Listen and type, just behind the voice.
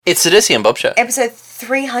It's the Desci and Bob Show. Episode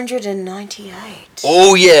 398.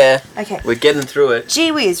 Oh, yeah. Okay. We're getting through it.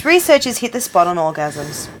 Gee whiz, researchers hit the spot on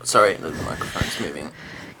orgasms. Sorry, the microphone's moving.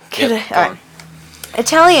 Alright.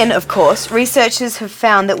 Italian, of course, researchers have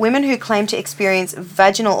found that women who claim to experience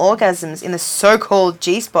vaginal orgasms in the so-called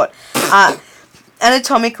G-spot are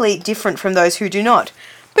anatomically different from those who do not.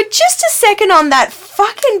 But just a second on that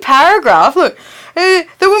fucking paragraph, look. The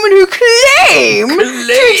woman who claim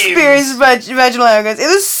to experience vaginal orgasms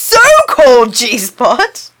in the so-called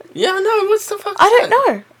G-spot. Yeah, I know. What's the fuck? I don't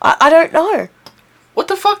know. I don't know. What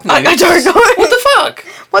the fuck, no? I don't know. What the fuck?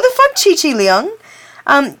 What the fuck, Chi-Chi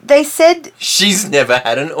Leung? They said... She's never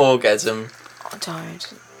had an orgasm. Oh,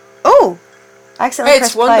 don't. Oh! I accidentally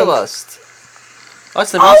pressed play. It's Wanderlust. Oh,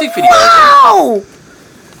 it's the music video. Wow!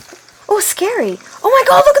 Oh, scary. Oh my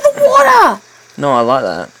god, look at the water! No, I like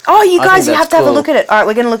that. Oh, you guys, you that's have to have a look at it. Alright,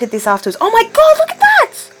 we're going to look at this afterwards. Oh my god, look at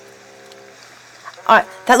that! Alright,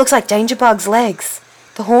 that looks like Danger Bug's legs.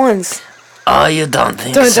 The horns. Oh, you don't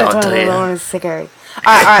think Don't, so, don't, do you? don't, it's scary.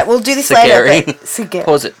 Alright, we'll do this later. But, scary.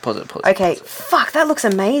 Pause it. Okay, fuck, that looks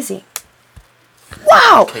amazing.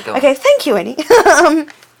 Wow! Okay, thank you, Annie.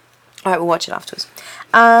 Alright, we'll watch it afterwards.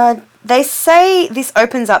 They say this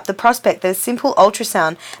opens up the prospect that a simple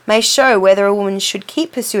ultrasound may show whether a woman should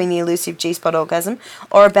keep pursuing the elusive G-spot orgasm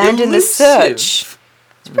or abandon the search.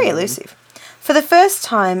 It's pretty elusive. For the first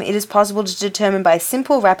time, it is possible to determine by a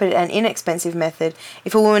simple, rapid and inexpensive method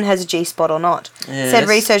if a woman has a G-spot or not, said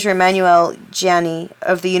researcher Emmanuel Gianni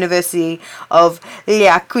of the University of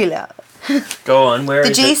L'Aquila. Go on, where is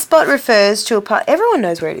it? The G-spot refers to a part... Everyone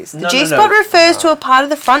knows where it is. The G-spot refers to a part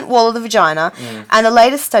of the front wall of the vagina, and the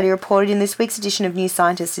latest study reported in this week's edition of New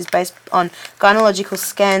Scientist is based on gynecological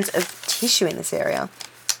scans of tissue in this area.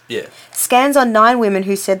 Yeah. Scans on 9 women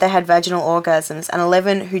who said they had vaginal orgasms and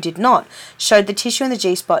 11 who did not showed the tissue in the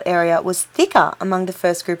G-spot area was thicker among the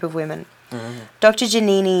first group of women. Dr.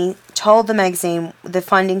 Giannini told the magazine the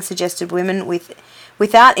findings suggested women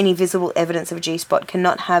without any visible evidence of a G-spot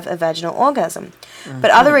cannot have a vaginal orgasm.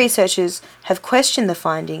 But other researchers have questioned the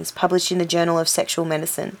findings published in the Journal of Sexual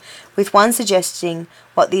Medicine, with one suggesting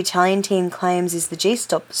what the Italian team claims is the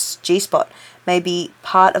G-spot may be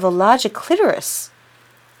part of a larger clitoris.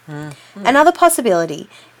 Another possibility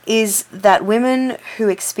is that women who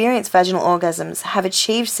experience vaginal orgasms have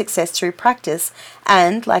achieved success through practice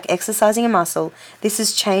and, like exercising a muscle, this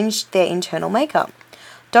has changed their internal makeup.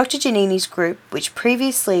 Dr. Giannini's group, which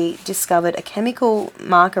previously discovered a chemical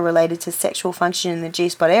marker related to sexual function in the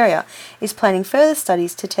G-spot area, is planning further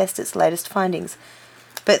studies to test its latest findings.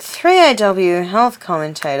 But 3AW health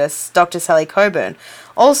commentator Dr. Sally Coburn,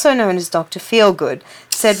 also known as Dr. Feelgood,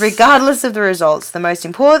 said regardless of the results, the most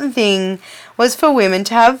important thing was for women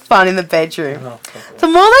to have fun in the bedroom. The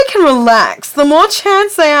more they can relax, the more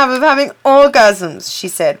chance they have of having orgasms, she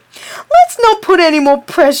said. Let's not put any more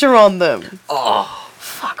pressure on them. Oh.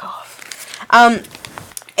 Fuck off.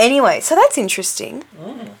 Anyway, so that's interesting.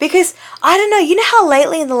 Because, I don't know, you know how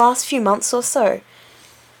lately in the last few months or so,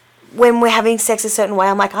 when we're having sex a certain way,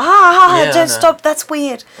 I'm like, don't stop, that's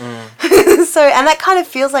weird. So, and that kind of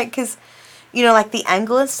feels like, because, you know, like the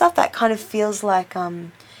angle and stuff, that kind of feels like,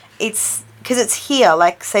 it's, because it's here,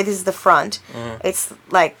 like, say this is the front, it's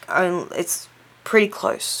like, it's pretty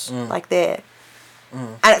close, like there.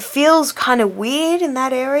 And it feels kind of weird in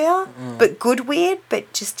that area, but good weird,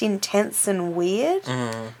 but just intense and weird.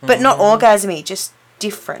 But not orgasmy, just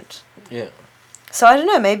different. Yeah. So I don't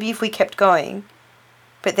know, maybe if we kept going,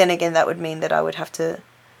 but then again that would mean that I would have to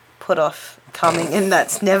put off coming and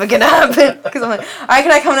that's never going to happen. Because I'm like, alright,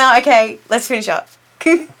 can I come now? Okay, let's finish up.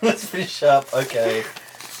 Let's finish up, okay.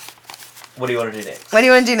 What do you want to do next? What do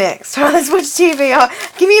you want to do next? Alright, let's watch TV. Oh,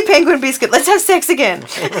 give me a penguin biscuit. Let's have sex again.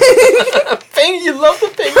 You love the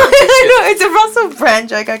penguin biscuit. I know, it's a Russell Brand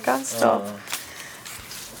joke. I can't stop.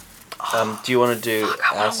 Do you want to do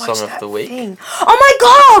our song of the week? Thing. Oh my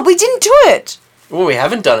god, we didn't do it. Well, we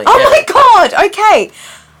haven't done it yet. Oh my god, okay.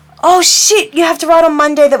 Oh shit, you have to write on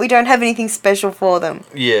Monday that we don't have anything special for them.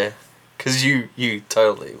 Yeah, because you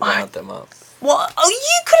totally wound them up. What? Oh,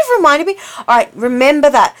 you could have reminded me. Alright,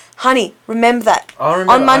 remember that. Honey, remember that. I'll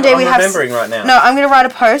remember. On Monday we have... I'm remembering right now. No, I'm going to write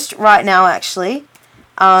a post right now, actually.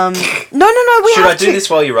 No, Should I do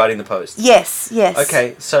this while you're writing the post? Yes.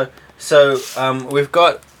 Okay, so we've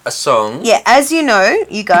got a song. Yeah, as you know,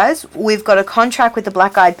 you guys, we've got a contract with the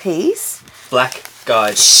Black Eyed Peas. Black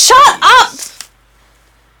Guide. Shut up!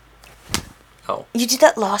 Oh. You did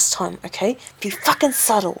that last time, okay? Be fucking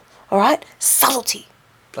subtle, alright? Subtlety.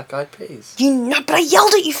 Black Eyed Peas. You know, but I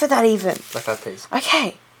yelled at you for that even. Black Eyed Peas.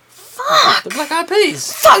 Okay. Fuck. The Black Eyed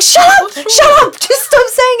Peas. Fuck, shut up! Shut up! Just stop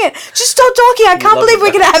saying it! Just stop talking! I can't believe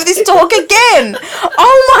we're gonna have this talk again!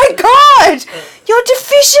 Oh my god! You're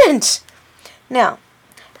deficient! Now,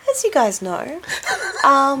 as you guys know,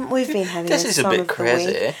 we've been having This a is a song bit of the crazy.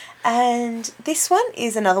 week, and this one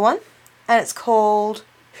is another one, and it's called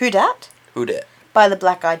Who Dat? Who Dat? By the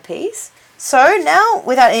Black Eyed Peas. So now,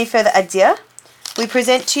 without any further ado, we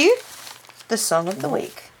present to you the song of the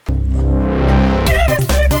week.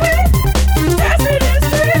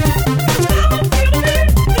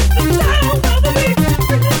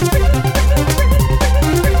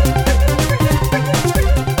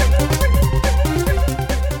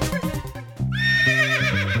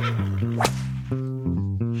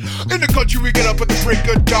 In the country we get up at the break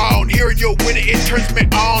of dawn. Hearing your winner, it turns me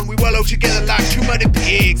on. We well out together like too many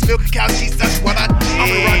pigs. Milk and cows, geese, that's what I did. I'm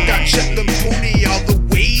gonna ride that Shetland pony all the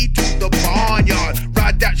way to the barnyard.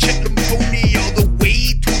 Ride that Shetland pony all the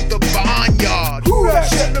way to the barnyard. Who that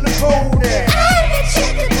Shetland pony? I'm the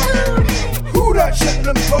Shetland pony. Who that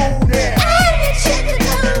Shetland pony? I'm the Shetland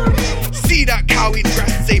pony. See that cow eating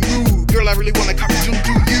grass and say moo. Girl, I really wanna cock to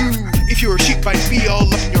do you. If you're a sheep, I'd be all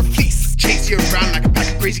up in your fleece. Chase you around like a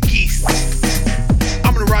pack of crazy geese.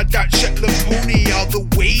 I'm gonna ride that Shetland pony all the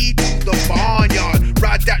way to the barnyard.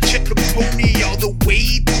 Ride that Shetland pony all the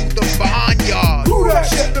way to the barnyard. Who that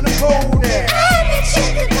Shetland pony? I'm the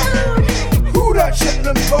Shetland pony. Who that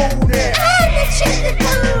Shetland pony? I'm the Shetland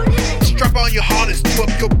pony. Strap on your harness, do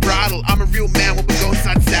up your bridle. I'm a real man, we'll be going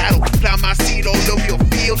side saddle. Plow my seed all over your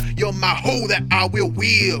field. You're my hoe that I will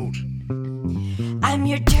wield. I'm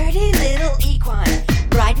your dirty little equine.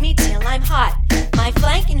 Ride me till I'm hot. My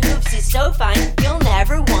flanking hooves is so fine, you'll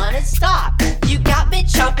never wanna stop. You got me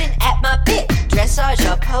chomping at my bit, dressage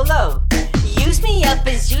up, hello. Use me up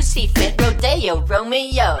as you see fit, rodeo,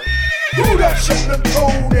 Romeo. Who that Shetland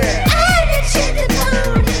pony? I'm the Shetland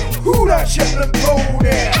pony. Who that Shetland pony?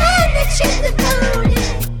 I'm the Shetland pony.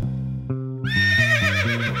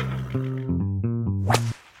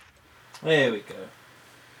 There we go.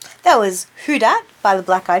 That was Who Dat by the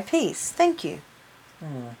Black Eyed Peas. Thank you.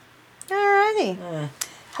 Alrighty.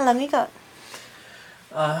 How long you got?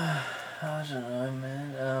 I don't know,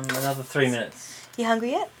 man. Another 3 minutes. You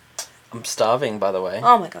hungry yet? I'm starving, by the way.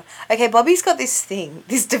 Oh my god. Okay, Bobby's got this thing,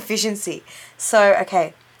 this deficiency. So,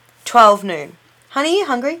 okay, 12 noon. Honey, you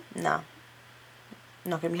hungry? No.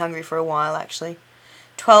 Not going to be hungry for a while, actually.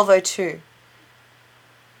 12:02.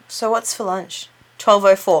 So what's for lunch?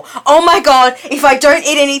 12:04. Oh my god, if I don't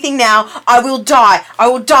eat anything now, I will die. I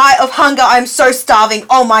will die of hunger. I'm so starving.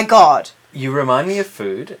 Oh my god. You remind me of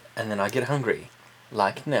food, and then I get hungry.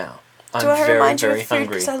 Like now. I'm Do I very, remind you very of food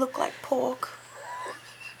hungry. because I look like pork?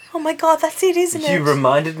 Oh my god, that's it, isn't it? You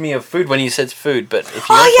reminded me of food when you said food, but if you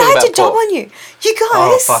Oh don't yeah, I talk had to about dob pork, on you. You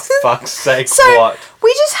guys. oh, for fuck's sake, So, what?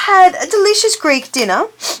 we just had a delicious Greek dinner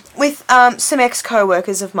with some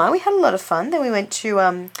ex-co-workers of mine. We had a lot of fun. Then we went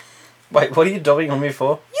to... Wait, what are you dobbing on me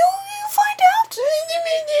for? You'll find out.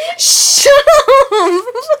 Shut up.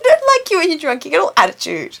 I don't like you when you're drunk. You got all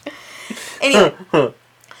attitude. Anyway,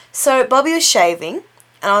 so Bobby was shaving,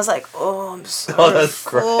 and I was like, oh, I'm so Oh, that's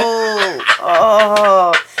full. great.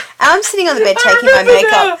 Oh. And I'm sitting on the bed taking my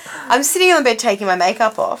makeup. I'm sitting on the bed taking my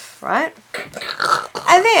makeup off, right?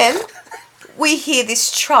 And then we hear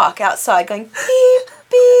this truck outside going beep,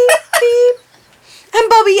 beep, beep. And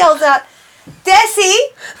Bobby yells out, Desci,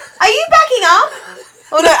 are you backing up?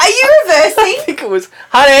 Or no, are you reversing? I think it was,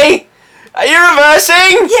 honey, are you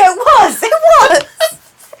reversing? Yeah, it was. It was.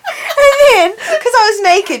 And then, because I was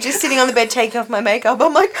naked, just sitting on the bed taking off my makeup,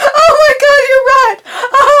 I'm like, oh my god, you're right.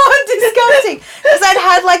 Oh, disgusting. Because I'd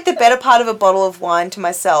had like the better part of a bottle of wine to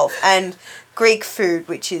myself and Greek food,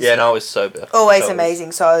 which is Yeah, no, I was sober. always So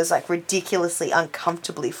amazing. So I was like ridiculously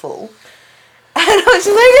uncomfortably full. And I was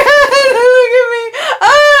just like, look at me.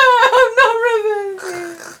 I'm not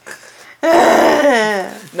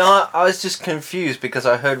reversing. No, I was just confused because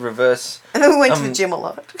I heard reverse. And then we went to the gym a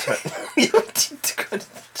lot. You did go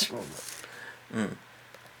to the gym.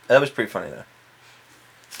 That was pretty funny though.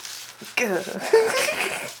 Good.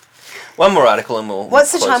 One more article and we'll.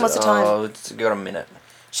 What's the close time? it. What's the time? Oh, it's got a minute.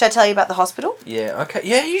 Should I tell you about the hospital? Yeah. Okay.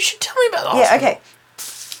 Yeah, you should tell me about the Yeah, hospital. okay.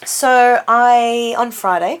 So on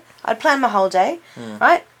Friday, I'd planned my whole day,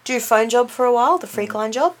 right? Do a phone job for a while, the freak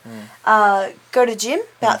line job. Go to gym,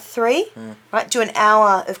 about 3, right? Do an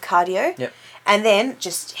hour of cardio. Yep. And then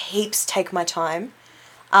just heaps take my time,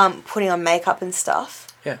 putting on makeup and stuff.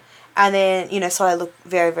 Yeah. And then, so I look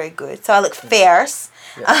very, very good. So I look fierce.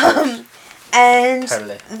 Yeah, And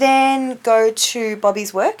Totally. then go to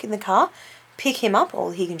Bobby's work in the car, pick him up,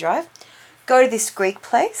 or he can drive. Go to this Greek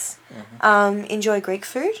place, enjoy Greek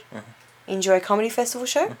food, enjoy a comedy festival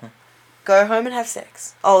show, Go home and have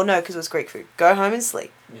sex. Oh, no, because it was Greek food. Go home and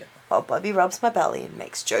sleep. Yeah. While Bobby rubs my belly and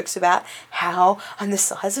makes jokes about how I'm the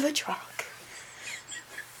size of a truck.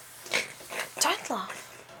 Don't laugh.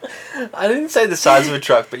 I didn't say the size of a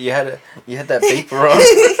truck, but you had that beeper on.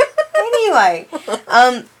 Anyway,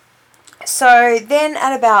 so then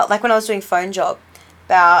at about, like when I was doing phone job,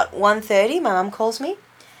 about 1:30, my mum calls me,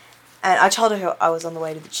 and I told her I was on the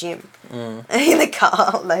way to the gym in the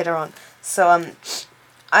car later on. So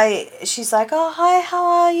she's like, oh, hi, how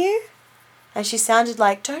are you? And she sounded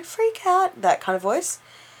like, don't freak out, that kind of voice.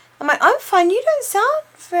 I'm like, I'm fine, you don't sound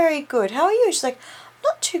very good. How are you? She's like,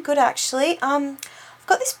 not too good actually. I've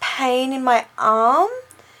got this pain in my arm,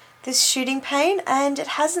 this shooting pain, and it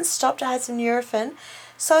hasn't stopped. I had some Nurofen.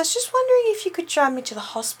 So I was just wondering if you could drive me to the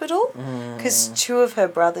hospital, because 2 of her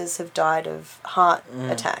brothers have died of heart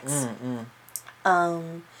attacks.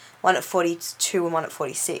 One at 42 and one at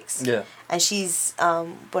 46. Yeah. And she's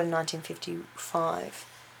born in 1955.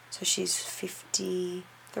 So she's 53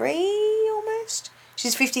 almost.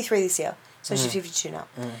 She's 53 this year. So she's 52 now.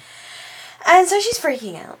 And so she's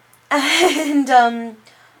freaking out. And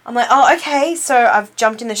I'm like, oh, okay. So I've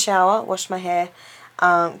jumped in the shower, washed my hair,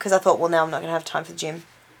 because I thought, well, now I'm not going to have time for the gym.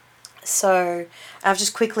 So I've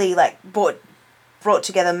just quickly brought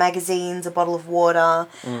together magazines, a bottle of water,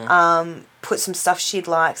 put some stuff she'd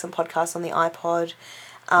like, some podcasts on the iPod,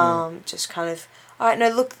 just kind of, all right, no,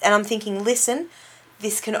 look, and I'm thinking, listen,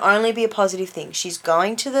 this can only be a positive thing. She's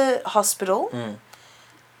going to the hospital,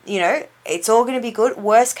 you know, it's all going to be good.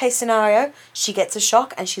 Worst case scenario, she gets a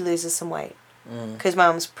shock and she loses some weight, because my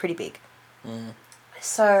mum's pretty big.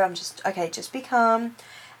 So I'm just, okay, just be calm.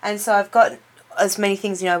 And so I've got as many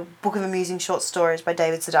things, you know, book of amusing short stories by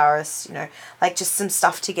David Sedaris, you know, like just some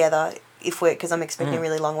stuff together because I'm expecting a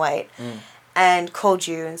really long wait, and called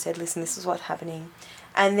you and said, listen, this is what's happening.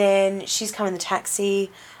 And then she's come in the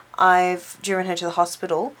taxi. I've driven her to the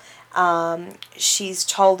hospital. She's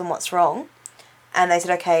told them what's wrong, and they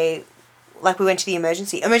said, okay, like we went to the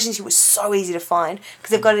emergency. Emergency was so easy to find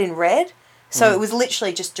because they've got it in red. So it was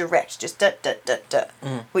literally just direct, just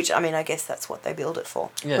which, I mean, I guess that's what they build it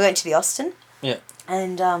for. Yeah. We went to the Austin. Yeah.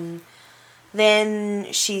 And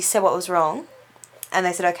then she said what was wrong. And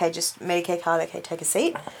they said, okay, just Medicare card, okay, take a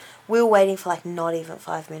seat. We were waiting for like not even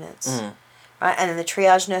 5 minutes. Right? And then the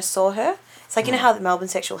triage nurse saw her. It's like, you know how the Melbourne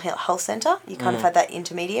Sexual Health Centre, you kind of had that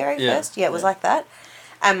intermediary first? Yeah, it was like that.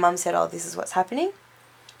 And Mum said, oh, this is what's happening.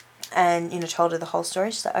 And, you know, told her the whole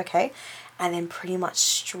story. She's like, okay. And then pretty much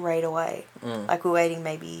straight away, like we're waiting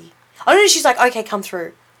maybe... Oh, no, she's like, okay, come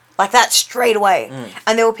through. Like that straight away.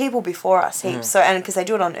 And there were people before us, heaps. So, and because they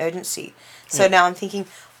do it on urgency. So now I'm thinking,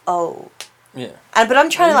 oh... Yeah. But I'm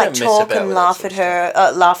trying to like talk and laugh with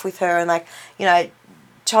her and like, you know,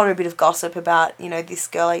 told her a bit of gossip about, you know, this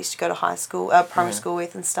girl I used to go to primary school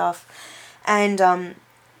with and stuff. And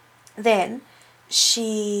then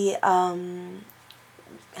she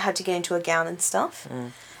had to get into a gown and stuff.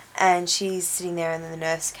 And she's sitting there, and then the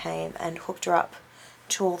nurse came and hooked her up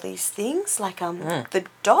to all these things, like the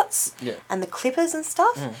dots and the clippers and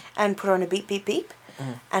stuff, and put her on a beep, beep, beep,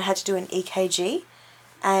 and had to do an EKG.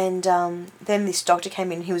 And then this doctor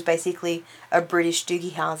came in. He was basically a British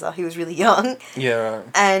Doogie Howser. He was really young. Yeah, right.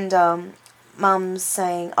 And Mum's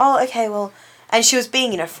saying, oh, okay, well... And she was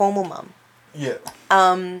being, you know, formal Mum. Yeah.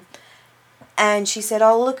 And she said,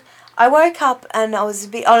 oh, look... I woke up and I was a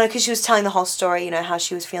bit... Oh, no, because she was telling the whole story, you know, how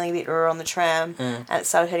she was feeling a bit raw on the tram and it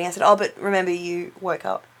started hurting. I said, oh, but remember you woke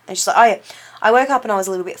up. And she's like, oh, yeah. I woke up and I was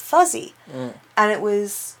a little bit fuzzy. And it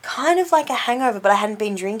was kind of like a hangover, but I hadn't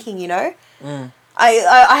been drinking, you know.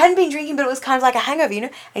 I hadn't been drinking, but it was kind of like a hangover, you know.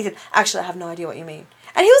 And he said, actually, I have no idea what you mean.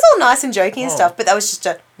 And he was all nice and joking and stuff, but that was just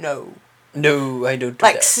a no. No, I don't do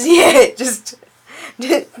like, that. Yeah, just...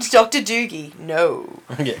 Dr. Doogie, no.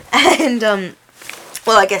 Yeah. And,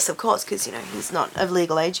 well, I guess, of course, because, you know, he's not of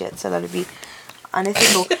legal age yet, so that would be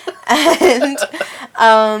unethical. And,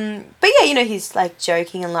 but yeah, you know, he's, like,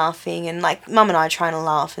 joking and laughing, and, like, Mum and I trying to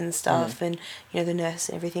laugh and stuff, and, you know, the nurse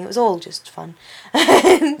and everything. It was all just fun.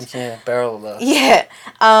 And, yeah, barrel of laughs. Yeah.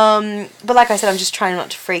 But like I said, I'm just trying not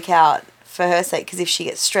to freak out for her sake, because if she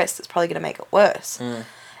gets stressed, it's probably going to make it worse.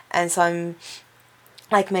 And so I'm,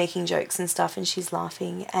 like, making jokes and stuff, and she's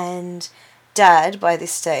laughing, and... Dad, by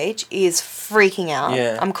this stage, is freaking out.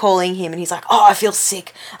 Yeah. I'm calling him and he's like, oh, I feel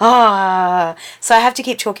sick. Ah. So I have to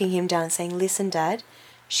keep talking him down and saying, listen, Dad,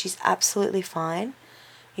 she's absolutely fine.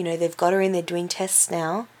 You know, they've got her in, they're doing tests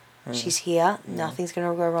now. She's here. Nothing's going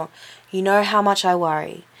to go wrong. You know how much I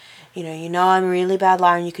worry. You know I'm a really bad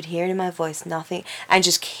liar and you could hear it in my voice. Nothing. And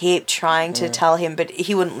just keep trying to tell him, but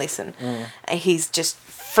he wouldn't listen. And he's just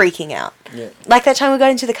freaking out. Yeah. Like that time we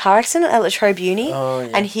got into the car accident at Latrobe Uni, Oh,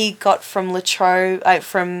 yeah. and he got from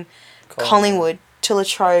from Collingwood to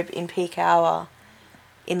Latrobe in peak hour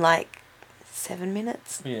in like 7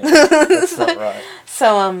 minutes. Yeah, that's not right.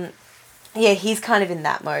 So, yeah, he's kind of in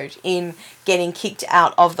that mode, in getting kicked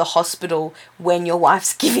out of the hospital when your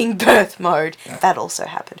wife's giving birth mode. That also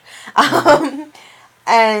happened.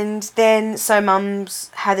 And then, so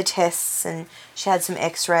Mum's had the tests, and she had some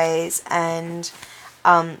x-rays, and,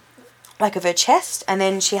 like, of her chest, and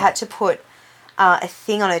then she had to put a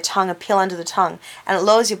thing on her tongue, a pill under the tongue, and it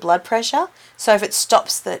lowers your blood pressure, so if it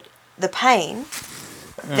stops the pain,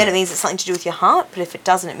 then it means it's something to do with your heart, but if it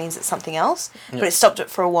doesn't, it means it's something else. But it stopped it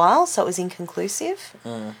for a while, so it was inconclusive.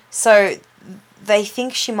 So they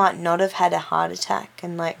think she might not have had a heart attack,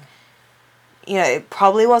 and, like, you know, it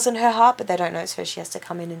probably wasn't her heart, but they don't know, so she has to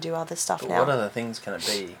come in and do other stuff now. What other things can it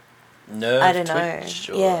be? Nerve I don't twitch?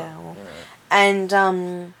 know. Or, Yeah.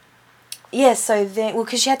 And, yeah, so then, well,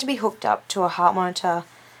 because she had to be hooked up to a heart monitor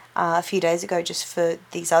a few days ago just for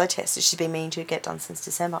these other tests that she's been meaning to get done since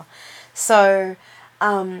December. So,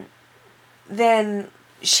 then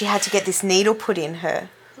she had to get this needle put in her,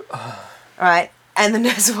 right? And the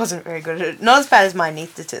nurse wasn't very good at it. Not as bad as my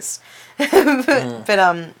anaesthetist. But,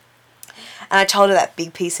 and I told her that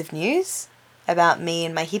big piece of news about me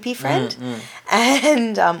and my hippie friend,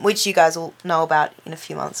 and which you guys will know about in a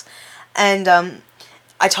few months. And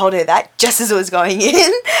I told her that just as it was going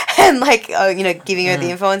in, and like, you know, giving her the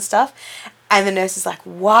info and stuff. And the nurse is like,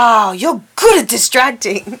 wow, you're good at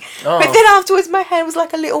distracting. Oh. But then afterwards, my hand was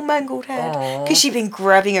like a little mangled hand. Because she'd been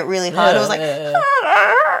grabbing it really hard. I was like,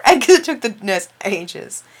 and because it took the nurse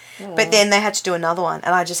ages. But then they had to do another one.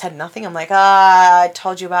 And I just had nothing. I'm like, I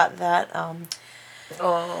told you about that.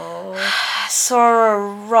 Saw a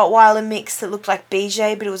Rottweiler mix that looked like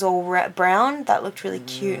BJ, but it was all brown. That looked really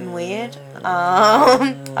cute and weird.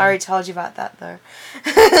 I already told you about that, though.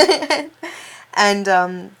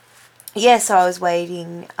 And, yeah, so I was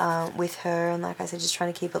waiting with her, and like I said, just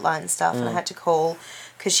trying to keep it light and stuff. And I had to call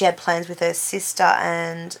because she had plans with her sister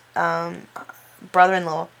and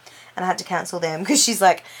brother-in-law, and I had to cancel them because she's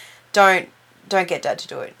like, don't get Dad to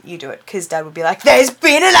do it. You do it, because Dad would be like, there's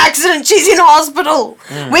been an accident. She's in hospital.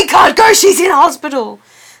 We can't go. She's in hospital.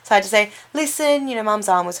 So I had to say, listen, you know, Mum's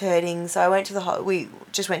arm was hurting, so I went to we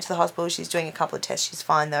just went to the hospital. She's doing a couple of tests. She's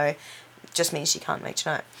fine though. It just means she can't make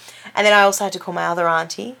tonight. And then I also had to call my other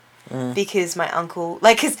auntie. Because my uncle,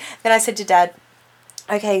 like, because then I said to Dad,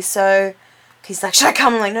 okay, so, he's like, should I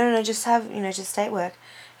come? I'm like, no, just just stay at work.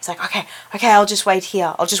 He's like, okay, I'll just wait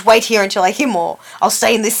here. I'll just wait here until I hear more. I'll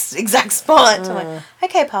stay in this exact spot. I'm like,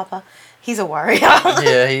 okay, Papa. He's a warrior.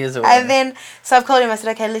 Yeah, he is a warrior. And then, so I've called him, I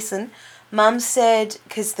said, okay, listen, Mum said,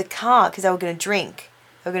 because they were going to drink,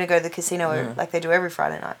 they were going to go to the casino like they do every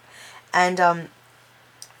Friday night. And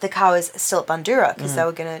the car was still at Bundoora because they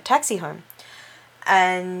were going to taxi home.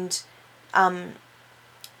 And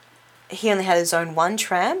he only had a Zone 1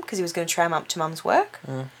 tram because he was going to tram up to Mum's work.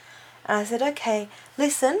 And I said, okay,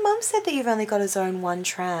 listen, Mum said that you've only got a Zone 1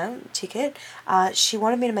 tram ticket. She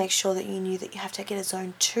wanted me to make sure that you knew that you have to get a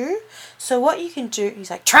Zone 2. So what you can do,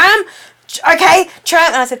 he's like, tram? Okay,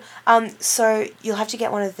 tram. And I said, so you'll have to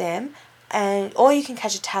get one of them, or you can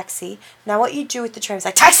catch a taxi. Now what you do with the tram is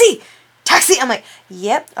like, taxi! I'm like,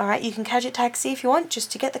 yep, all right, you can catch a taxi if you want,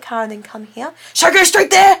 just to get the car and then come here. Should I go straight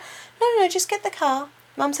there? No, just get the car.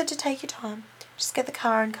 Mum said to take your time. Just get the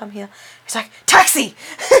car and come here. He's like, taxi! And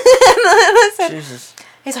I said, Jesus.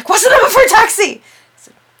 He's like, what's the number for a taxi? I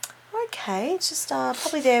said, okay, it's just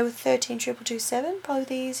probably there with 132227, probably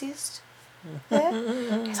the easiest.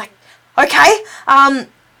 There. He's like, okay, all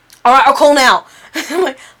right, I'll call now. I'm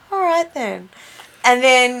like, all right then. And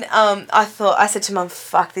then I said to Mum,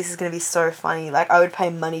 fuck, this is going to be so funny. Like, I would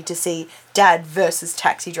pay money to see Dad versus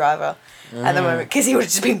taxi driver at the moment, because he would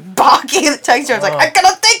have just been barking at the taxi driver. I was like, I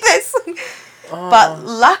cannot take this. But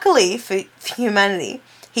luckily for humanity,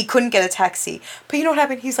 he couldn't get a taxi. But you know what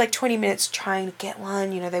happened? He was like 20 minutes trying to get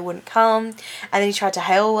one. You know, they wouldn't come. And then he tried to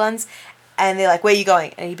hail ones. And they're like, where are you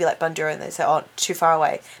going? And he'd be like, Bundoora. And they'd say, oh, too far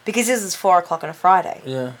away. Because this is 4 o'clock on a Friday.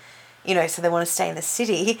 Yeah. You know, so they want to stay in the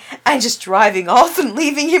city, and just driving off and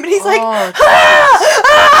leaving him, and he's like,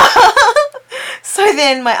 So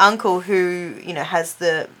then my uncle, who, you know, has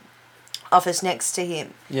the office next to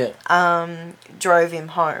him, drove him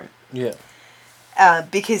home. Yeah.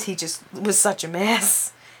 Because he just was such a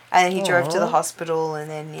mess. And then he drove to the hospital, and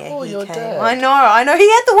then, he came. Dad. I know, he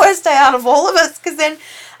had the worst day out of all of us, because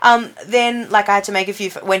then, like, I had to make a few,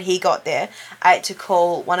 when he got there, I had to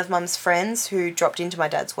call one of Mum's friends who dropped into my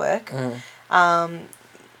dad's work, to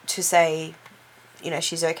say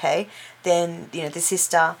she's okay. Then, the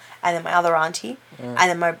sister, and then my other auntie,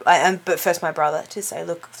 and then but first my brother to say,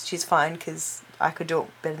 look, she's fine, because I could do it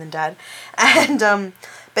better than Dad. And,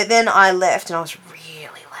 but then I left, and I was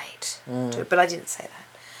really late, but I didn't say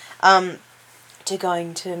that, to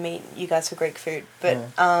going to meet you guys for Greek food.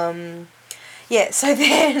 But, so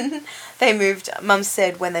then Mum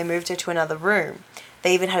said when they moved her to another room,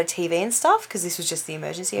 they even had a TV and stuff, because this was just the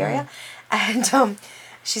emergency area. And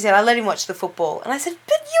she said, I let him watch the football. And I said,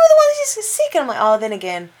 but you were the one who's just sick. And I'm like, oh, then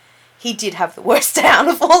again, he did have the worst day out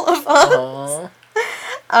of all of us.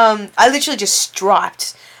 I literally just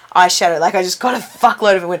striped eyeshadow. Like, I just got a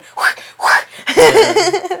fuckload of it and went,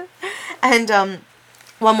 And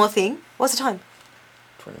one more thing. What's the time?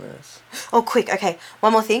 20 minutes. Oh, quick. Okay,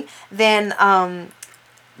 one more thing. Then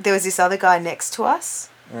there was this other guy next to us.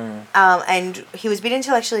 And he was a bit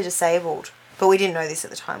intellectually disabled. But we didn't know this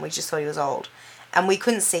at the time. We just thought he was old. And we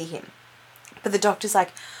couldn't see him. But the doctor's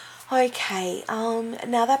like, okay,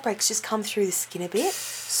 now that break's just come through the skin a bit,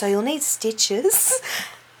 so you'll need stitches.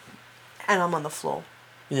 And I'm on the floor.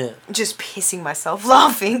 Yeah. Just pissing myself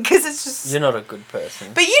laughing, because it's just... You're not a good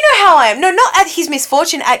person. But you know how I am. No, not at his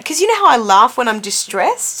misfortune, because you know how I laugh when I'm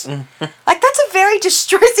distressed? Like, that's a very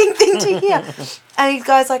distressing thing to hear. And the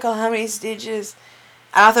guy's like, oh, how many stitches?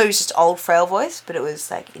 And I thought it was just old, frail voice, but it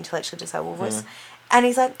was, like, intellectually disabled voice. And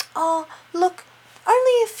he's like, oh, look,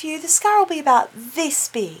 only a few. The scar will be about this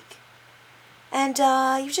big. And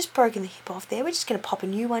you've just broken the hip off there. We're just going to pop a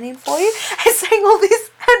new one in for you. And saying all this.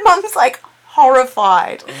 And Mum's like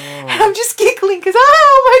horrified. And I'm just giggling because,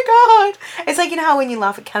 oh my God. It's like, how when you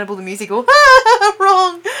laugh at Cannibal the Musical,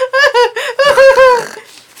 wrong.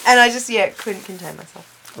 And I just, couldn't contain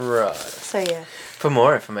myself. Right. So, yeah. For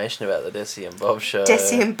more information about the Desci and Bob show...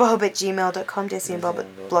 DesciandBob@gmail.com.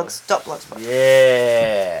 DesciandBob@blogs.blogspot.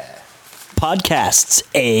 Yeah. Podcasts,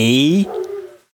 eh?